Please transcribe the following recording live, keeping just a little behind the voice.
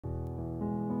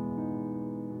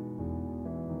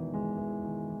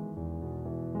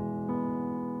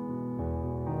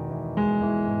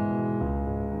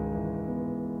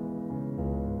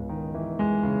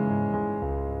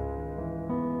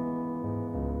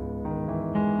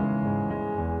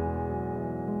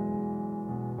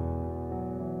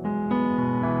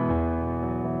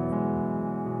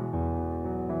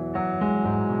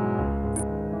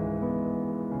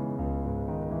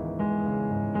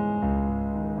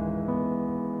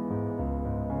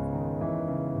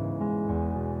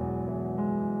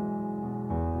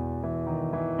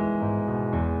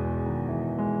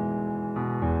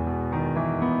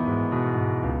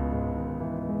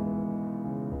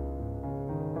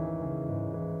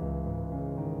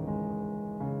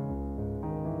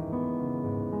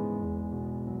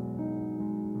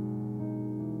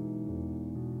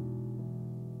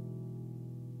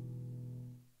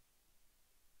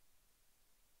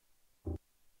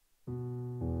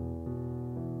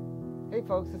Hey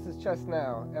folks, this is Chess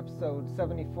Now, episode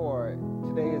 74.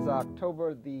 Today is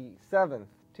October the 7th,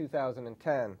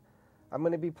 2010. I'm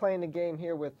going to be playing a game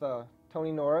here with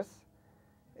Tony Norris,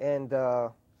 and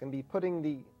going to be putting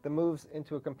the moves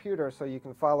into a computer so you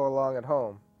can follow along at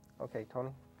home. Okay, Tony,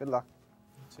 good luck.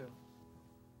 You too.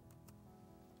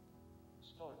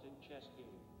 Starting chess game.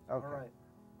 Okay. All right.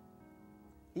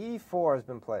 E4 has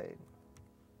been played.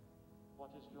 What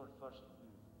is your first move?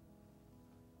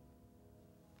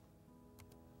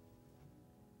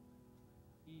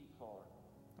 E4.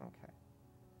 Okay.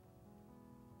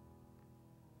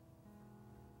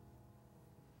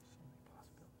 So many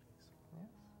possibilities.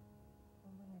 Yes. So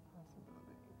many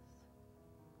possibilities.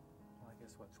 Well, I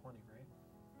guess what, 20, right?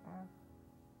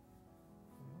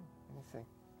 Let me see.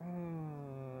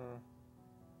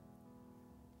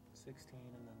 16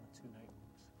 and then the two knight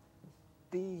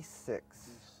moves. D6.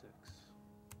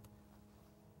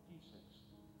 D6.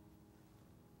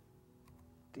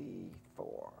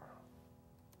 D4.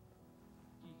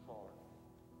 D4.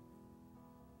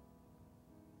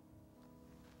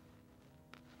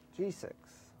 G6. D6.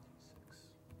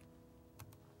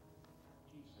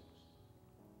 G6.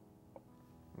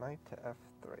 Knight to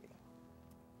F3.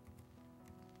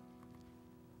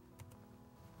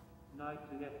 Knight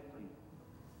to F3.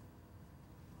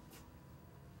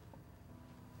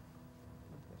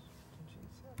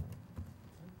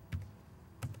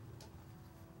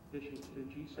 Bishop to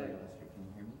G7. Sorry, Lester, can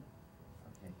you hear me?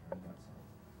 Okay, here we go. Sorry.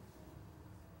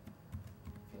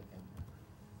 I feel like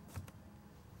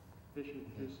Bishop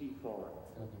to C4.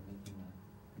 I'm making a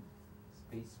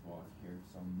spacewalk here,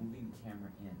 so I'm moving the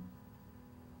camera in.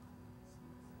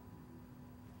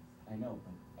 I know,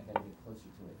 but I gotta get closer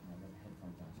to it, and I got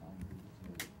headphones on, so I'm moving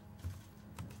to it.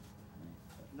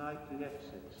 Knight to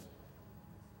F6.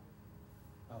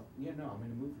 Oh, yeah, no, I'm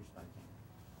gonna move your spy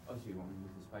camera. Oh, so you want me to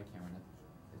move the spy camera, not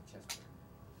the chessboard?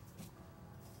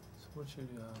 So what should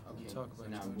Okay, talk so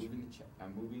about? now I'm George? moving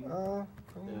I'm moving Can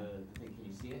the thing. Can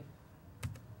you see it?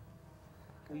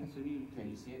 Queen to E3. Can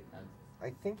you see it? I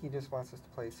think he just wants us to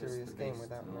play a Just serious the game base with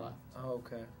that to the one. left. Oh,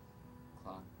 okay.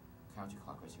 Clock.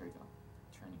 Counterclockwise. Here we go.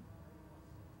 Turning.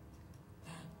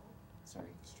 Sorry,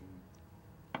 extreme.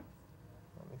 Let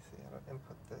me see how to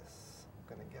input this.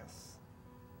 I'm going to guess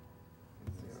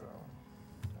 0. 0.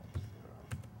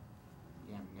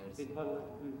 Yeah, I'm noticing. Big Butler,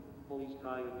 please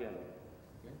try again.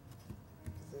 Good.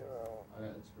 0 Oh, yeah,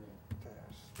 that's great.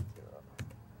 dash 0.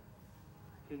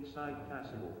 Inside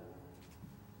castle.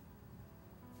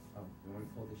 Oh, you want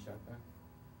to pull this shot back?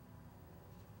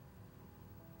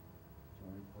 Do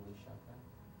you want to pull this shot back?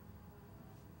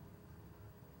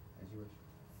 As you wish.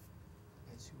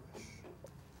 As you wish.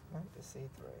 Knight to C3.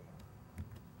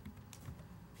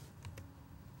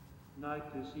 Knight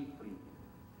to C3.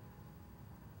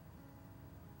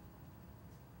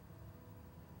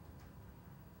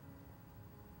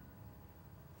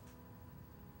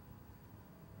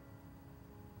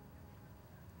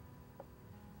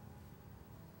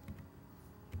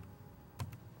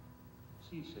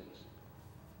 C6.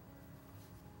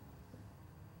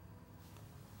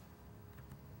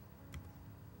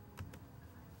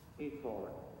 A4.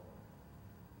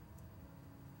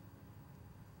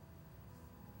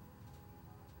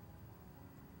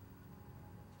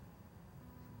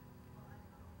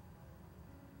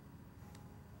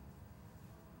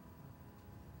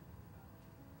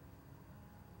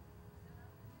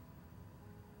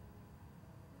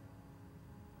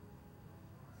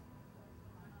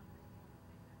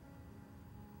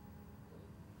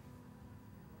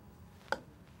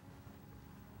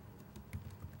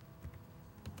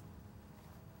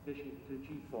 Bishop to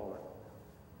G4.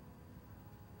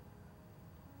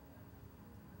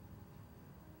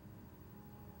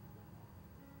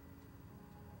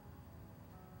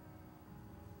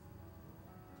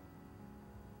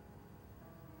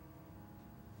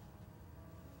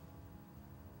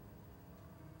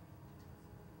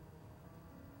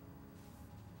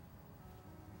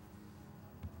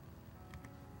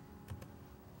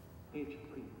 H3.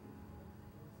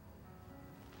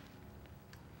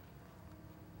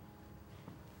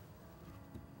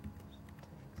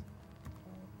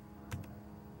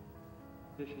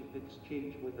 Bishop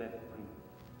exchange with F3.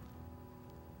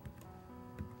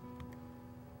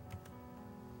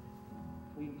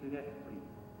 Queen to F3.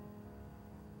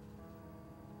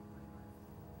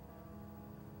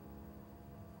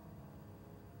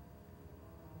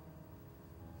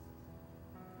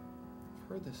 I've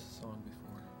heard this song before.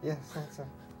 Yes, that's a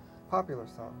popular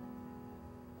song.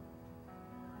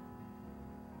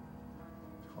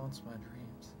 It haunts my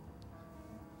dreams.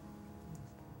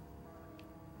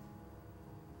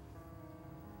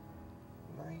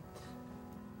 Knight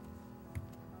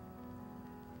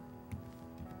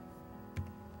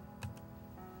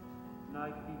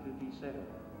Knight B2 D7.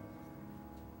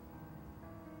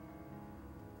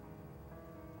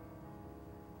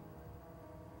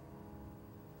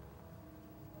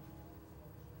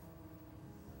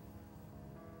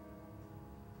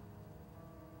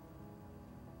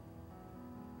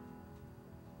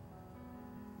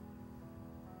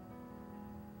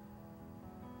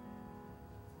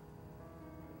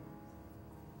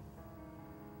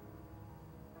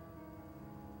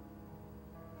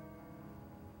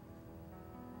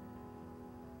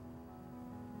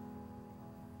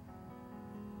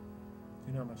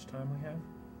 Do you know how much time we have?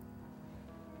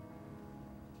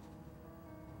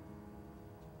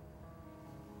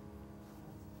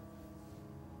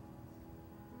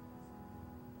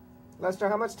 Lester,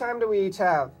 how much time do we each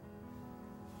have?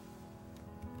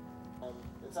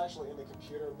 It's actually in the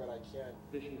computer, but I can't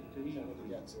Bishop to really E3.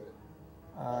 get to it.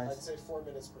 I I'd say 4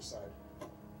 minutes per side. Oh,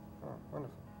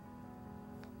 wonderful.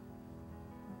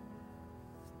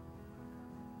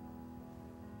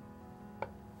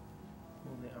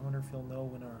 I wonder if he'll know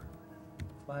when our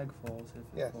flag falls, if it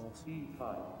Yes. falls.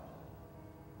 C5.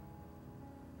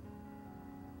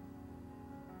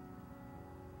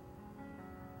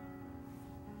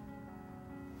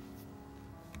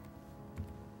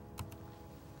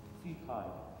 C5.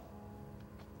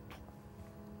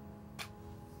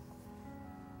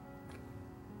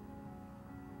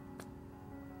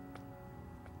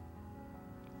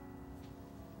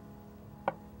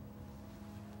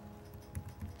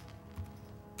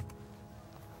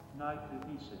 Knight to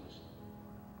D6.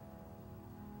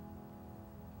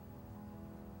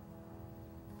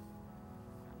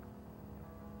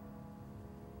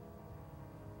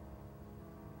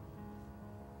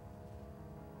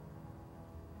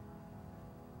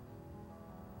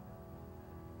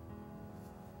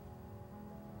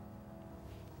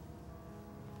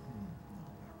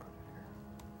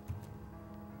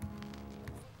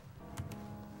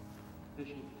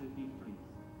 Bishop to D3.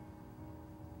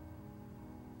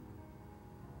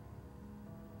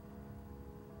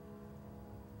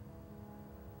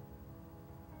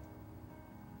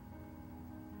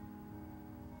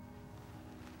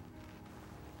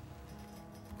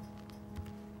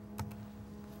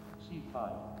 C5.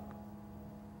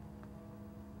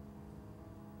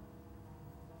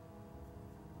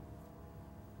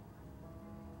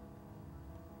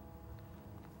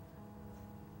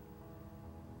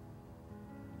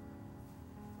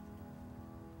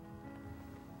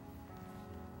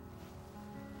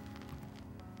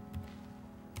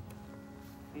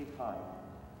 A5.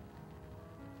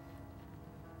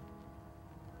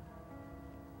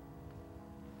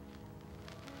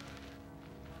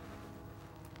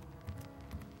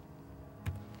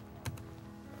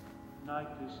 Knight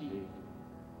to C8.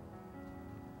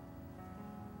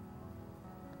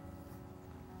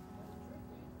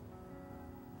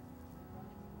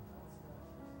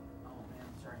 Oh man,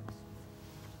 I'm sorry.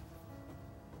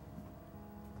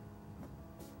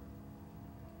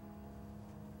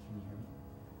 Can you hear me?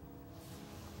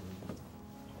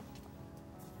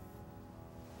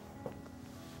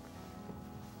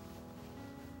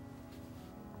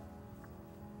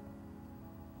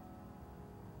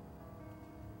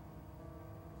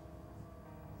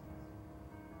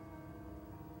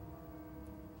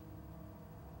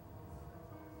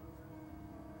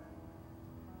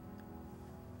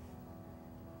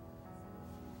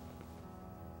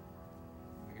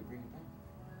 I could bring it back.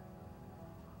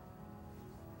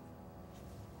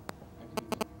 I could do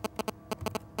that.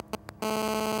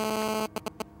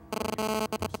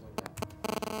 Slow down.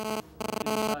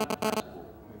 D5 castle.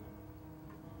 Wait.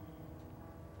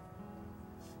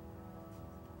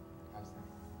 How's that?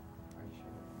 Are you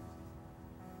sure?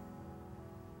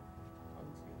 Oh,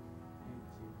 that's good. Yeah, you can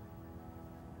see it.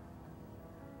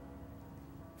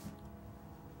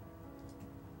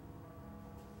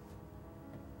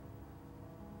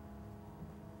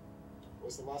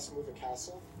 Was the last move a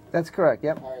castle? That's correct,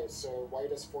 yep. Alright, so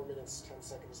white has 4 minutes 10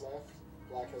 seconds left.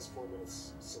 Black has 4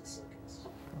 minutes 6 seconds.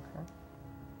 Okay.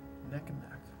 Neck and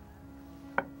neck.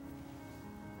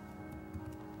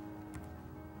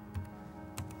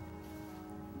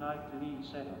 Knight to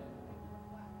E7.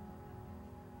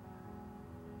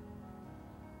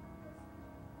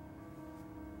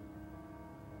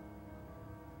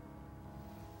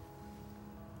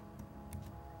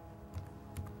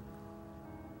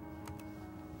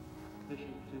 Bishop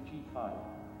to G5.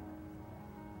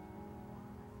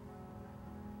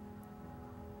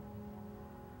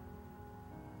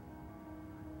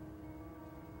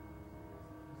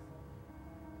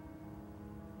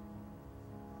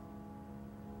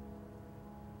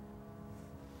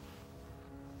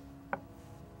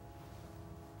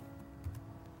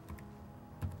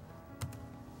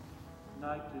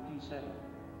 Knight to D7.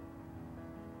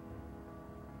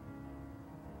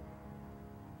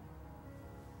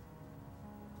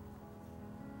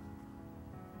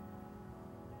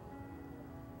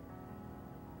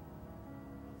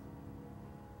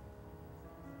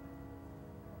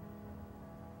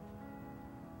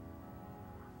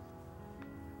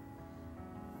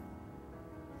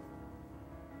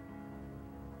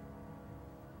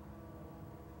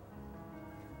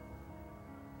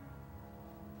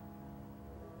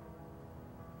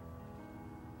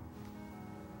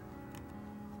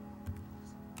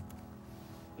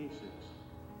 A6.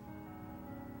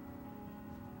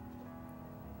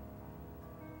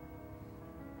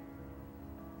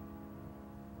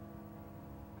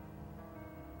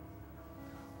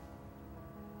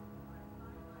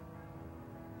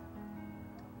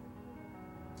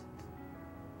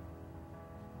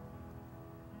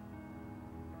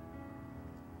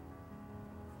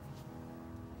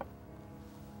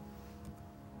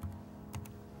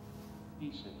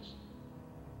 B6.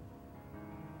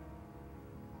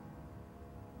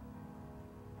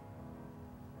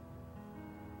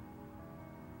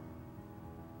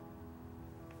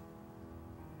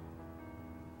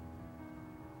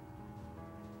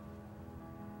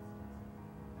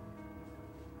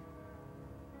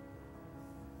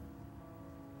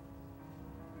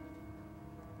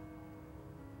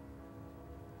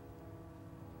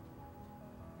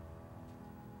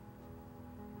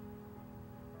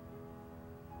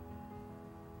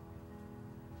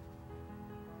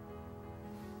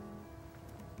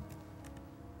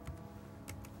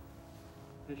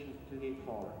 Bishop to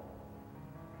A4.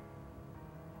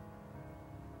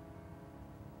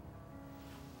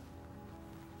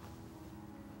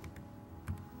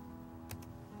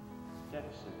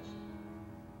 F6.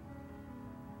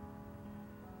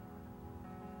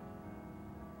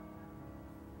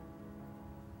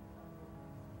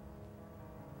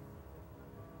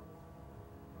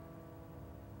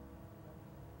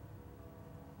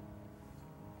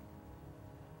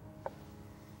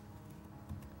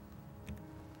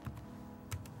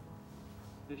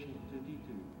 Bishop to D2.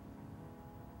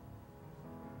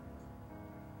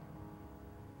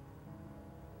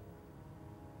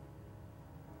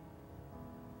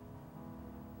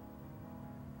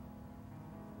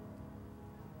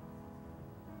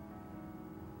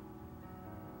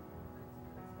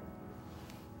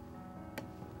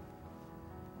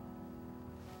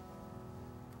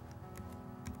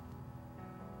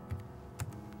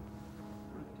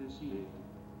 Rook to C8.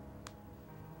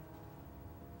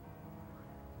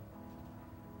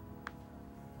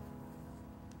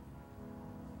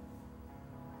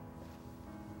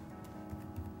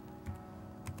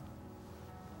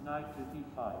 Knight to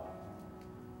D5.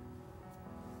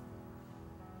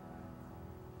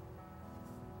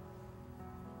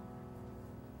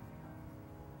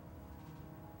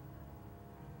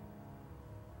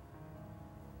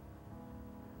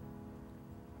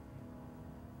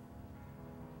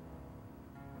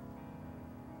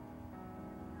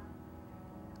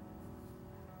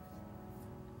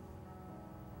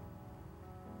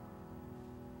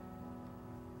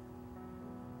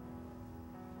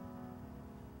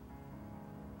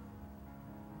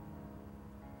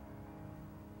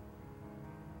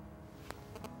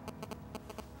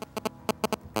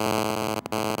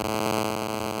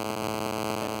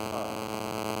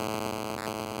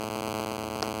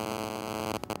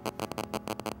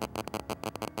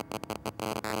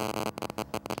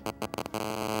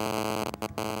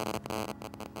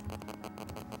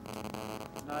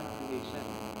 Knight to A7.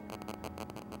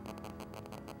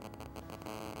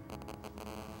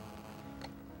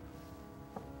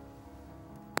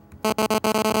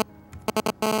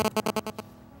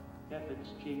 F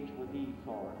exchange with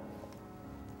E4.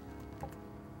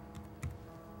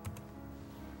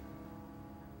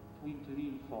 Queen to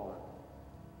E4.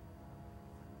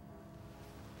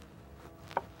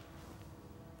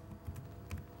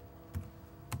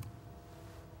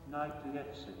 Knight to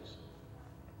F6.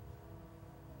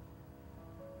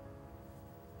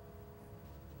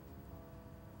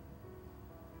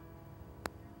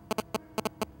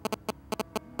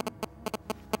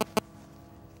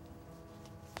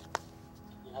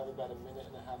 You have about a minute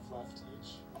and a half left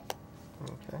each.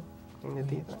 Okay. Queen to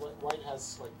D. White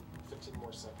has like 15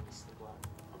 more seconds than black.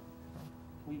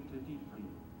 Queen to D3.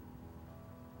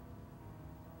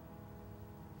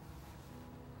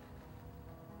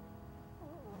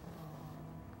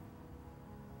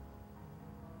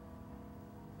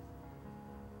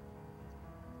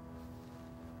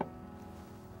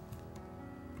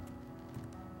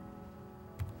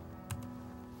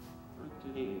 Rook to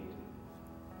A8.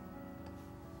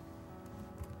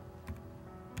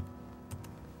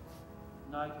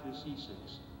 Knight to c6.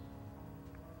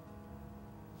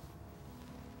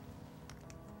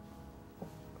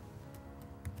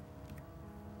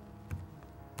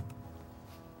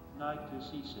 Knight to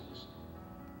c6.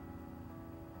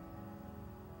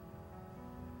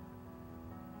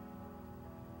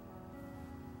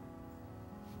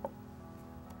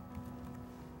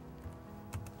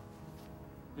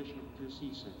 Bishop to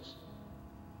c6.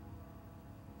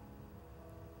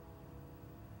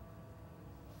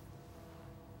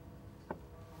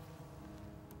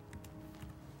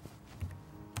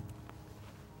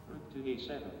 Rook to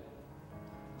a7.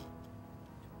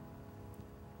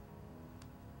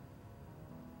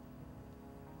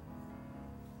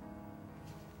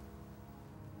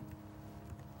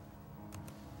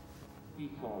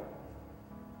 b4.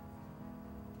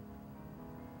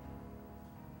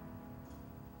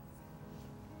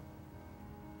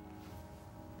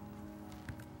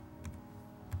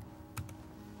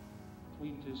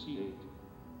 Queen to c8.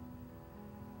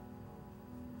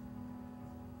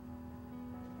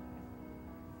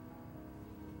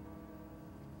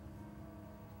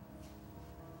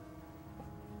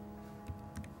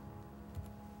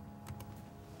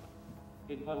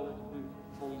 Hit button move,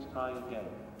 please try again.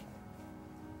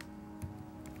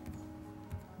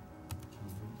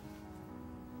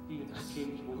 The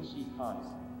exchange with c5.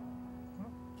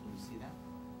 Can you see that?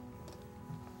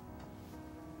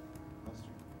 Buster.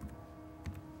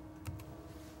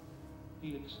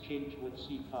 The exchange with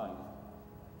c5. Okay.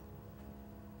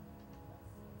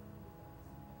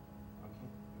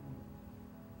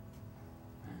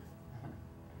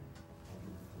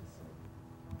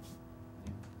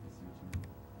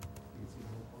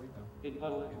 Hit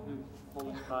button move,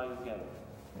 please try again.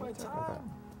 My time.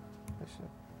 Bishop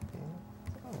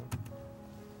B7.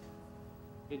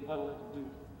 Hit button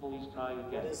move, please try What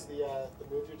again. is the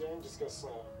move you're doing? Just go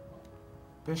slow.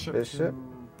 Bishop, Bishop to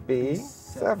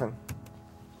B7.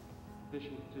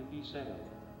 Bishop to b7.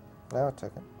 Now it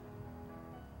took it.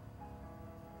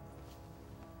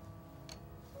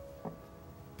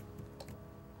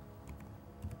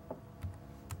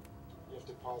 You have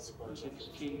to pause a bunch Rook of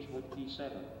exchange with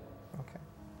d7. Okay.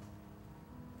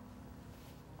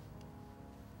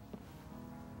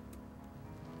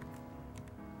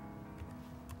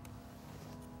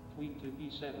 Queen to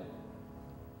b7.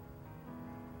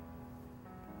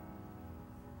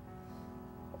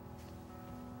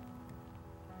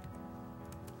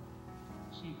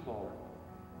 c4.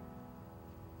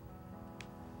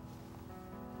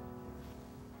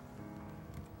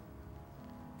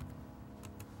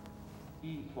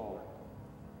 e4.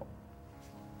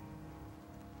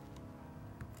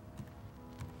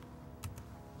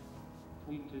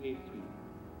 Queen to a3.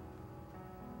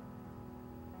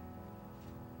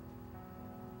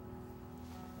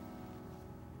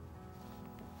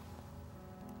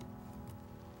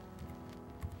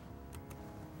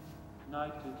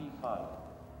 Knight to d5.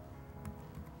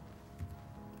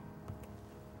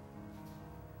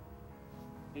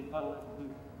 In button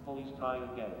move, please try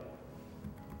again.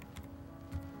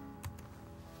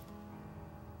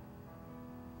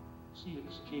 C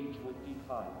exchange with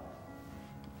d5.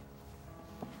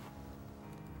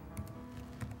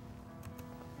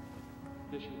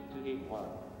 Bishop to a1.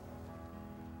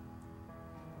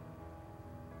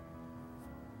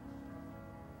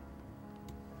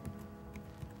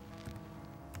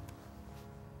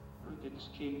 Rook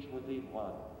exchange with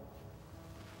a1.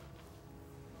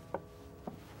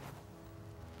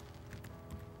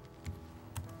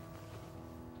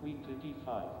 Queen to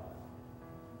d5.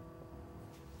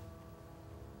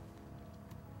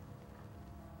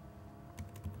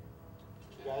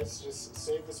 You guys just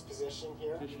save this position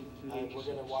here, Bishop to and we're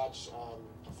going to h6. watch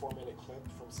a 4-minute clip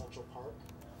from Central Park,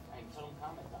 And tell them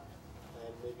comment on it.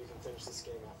 and maybe you can finish this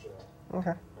game after that. Okay.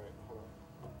 All right, hold on.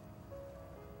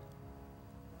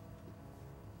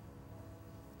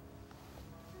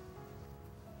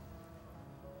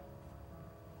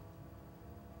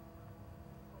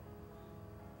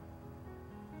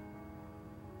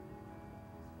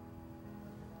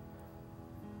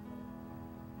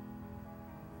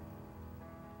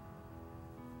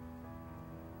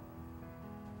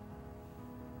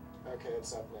 Okay,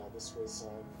 it's up now. This was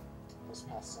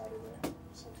past Saturday,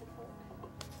 Central Park.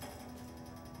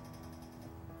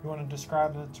 You want to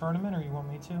describe the tournament, or you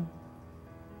want me to?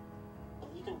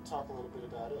 You can talk a little bit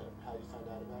about it, how you found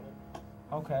out about it.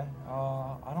 Okay.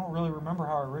 I don't really remember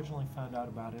how I originally found out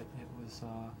about it. It was,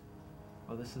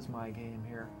 oh, this is my game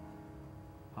here.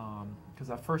 Because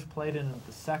I first played in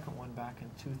the second one back in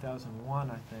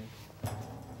 2001, I think.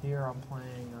 Here I'm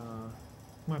playing,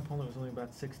 my opponent was only about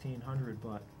 1600,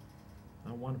 but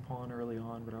I won a pawn early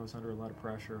on, but I was under a lot of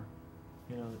pressure.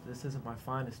 you know, this isn't my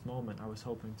finest moment. I was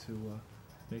hoping to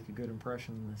make a good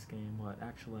impression in this game, but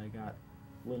actually I got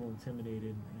a little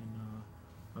intimidated and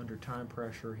under time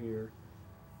pressure here,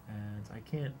 and I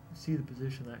can't see the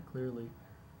position that clearly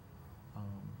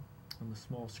on the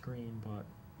small screen, but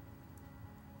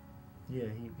yeah,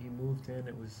 he moved in.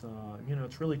 It was, you know,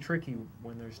 it's really tricky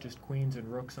when there's just queens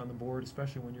and rooks on the board,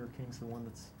 especially when your king's the one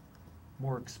that's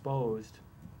more exposed.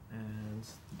 And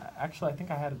actually, I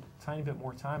think I had a tiny bit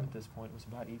more time at this point. It was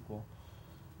about equal.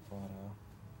 But,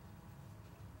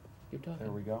 You're talking.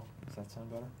 there we go. Does that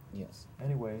sound better? Yes.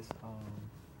 Anyways,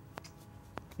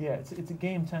 yeah, it's a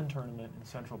Game 10 tournament in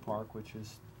Central Park, which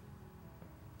is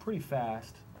pretty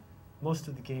fast. Most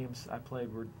of the games I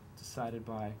played were decided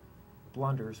by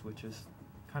blunders, which is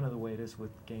kind of the way it is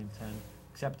with Game 10,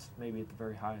 except maybe at the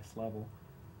very highest level.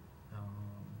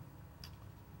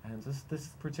 And this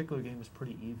particular game is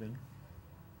pretty even.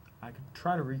 I could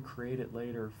try to recreate it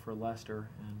later for Lester,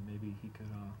 and maybe he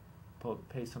could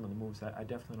pay some of the moves. I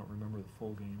definitely don't remember the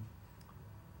full game,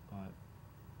 but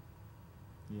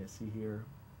yeah, see here,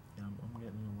 yeah, I'm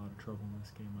getting in a lot of trouble in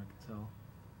this game, I can tell.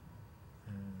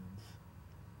 And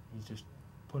he's just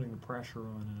putting the pressure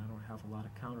on, and I don't have a lot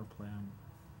of counterplay. I'm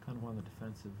kind of on the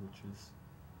defensive, which is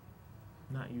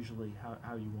not usually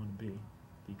how you want to be,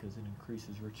 because it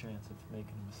increases your chance of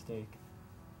making a mistake.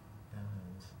 And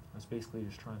I was basically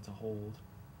just trying to hold.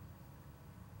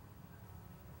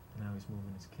 Now he's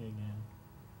moving his king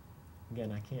in.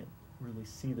 Again, I can't really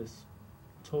see this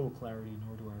total clarity,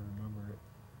 nor do I remember it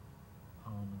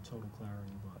in total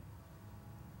clarity, but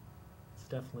it's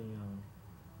definitely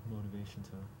a motivation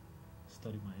to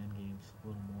study my endgames a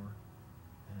little more.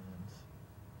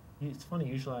 And it's funny,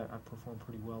 usually I perform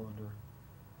pretty well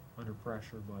under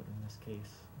pressure, but in this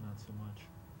case, not so much.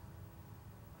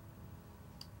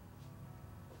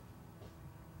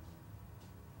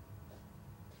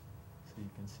 So you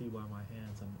can see by my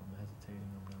hands I'm hesitating.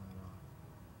 I'm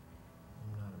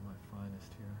not at my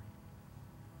finest here.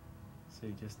 See,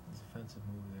 just the defensive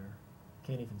move there.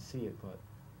 Can't even see it, but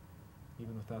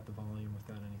even without the volume,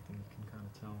 without anything, you can kind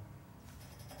of tell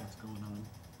what's going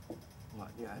on. Well,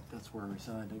 yeah, that's where I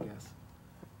resigned, I guess.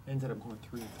 Ended up going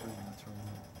 3-3 in that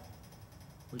tournament,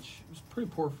 which was pretty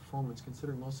poor performance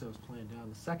considering mostly I was playing down.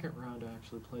 The second round I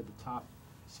actually played the top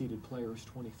seeded players,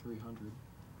 2,300,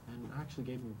 and I actually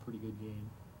gave him a pretty good game.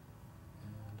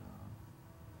 And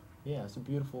yeah, it's a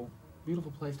beautiful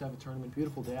place to have a tournament,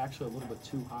 beautiful day, actually a little bit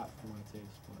too hot for my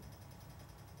taste,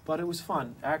 but it was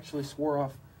fun. I actually swore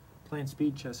off playing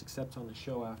speed chess except on the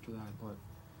show after that, but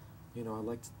you know, I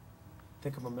like to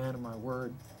think I'm a man of my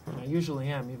word, and I usually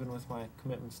am, even with my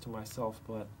commitments to myself,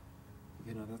 but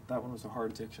you know, that one was a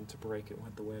hard addiction to break. It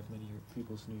went the way of many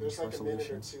people's New Year's There's like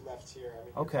resolutions. a minute or two left here. I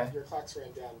mean, Okay. Your clocks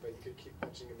ran down, but you could keep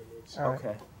punching in the moves. All right.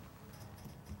 Okay.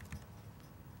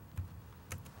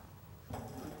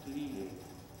 To E8.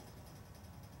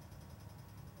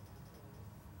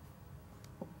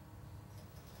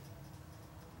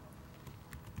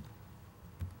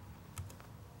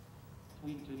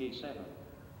 Queen to A7.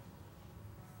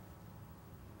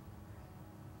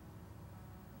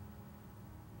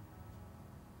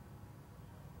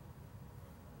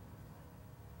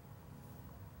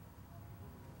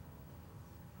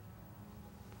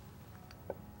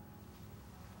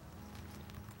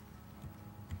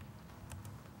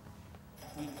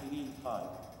 Queen to E5.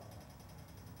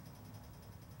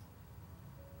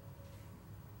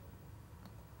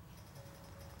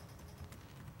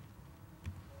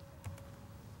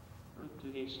 Rook to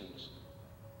A6.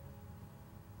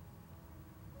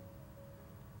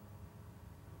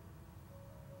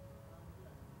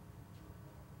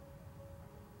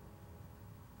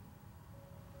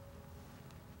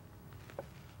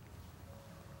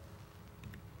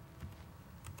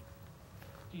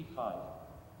 D5.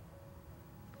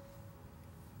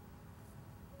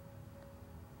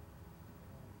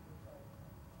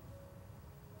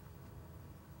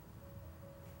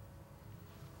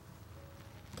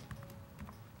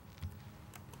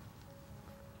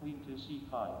 Queen to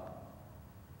C5.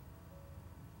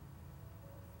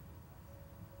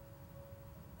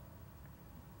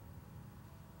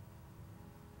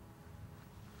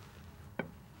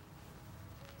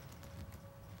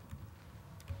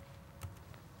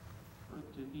 Rook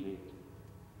to E8.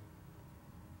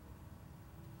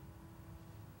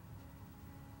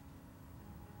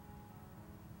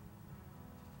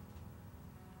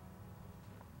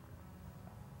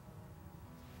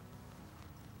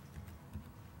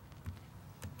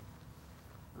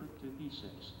 Rook to E6.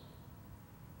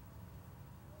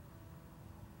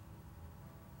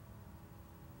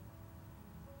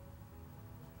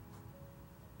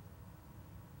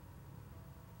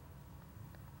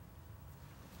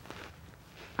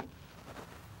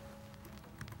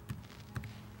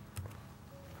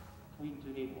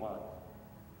 Qe2 Qe5.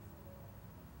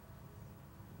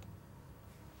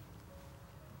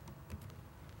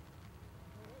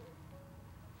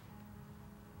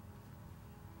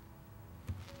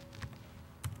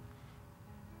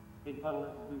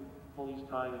 Please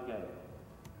try again.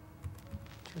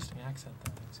 Interesting accent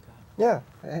that thing's got.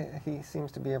 Yeah, he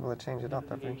seems to be able to change it up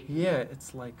every. Yeah,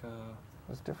 it's like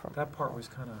It's different. that part was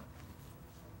kind of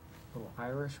a little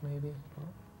Irish, maybe.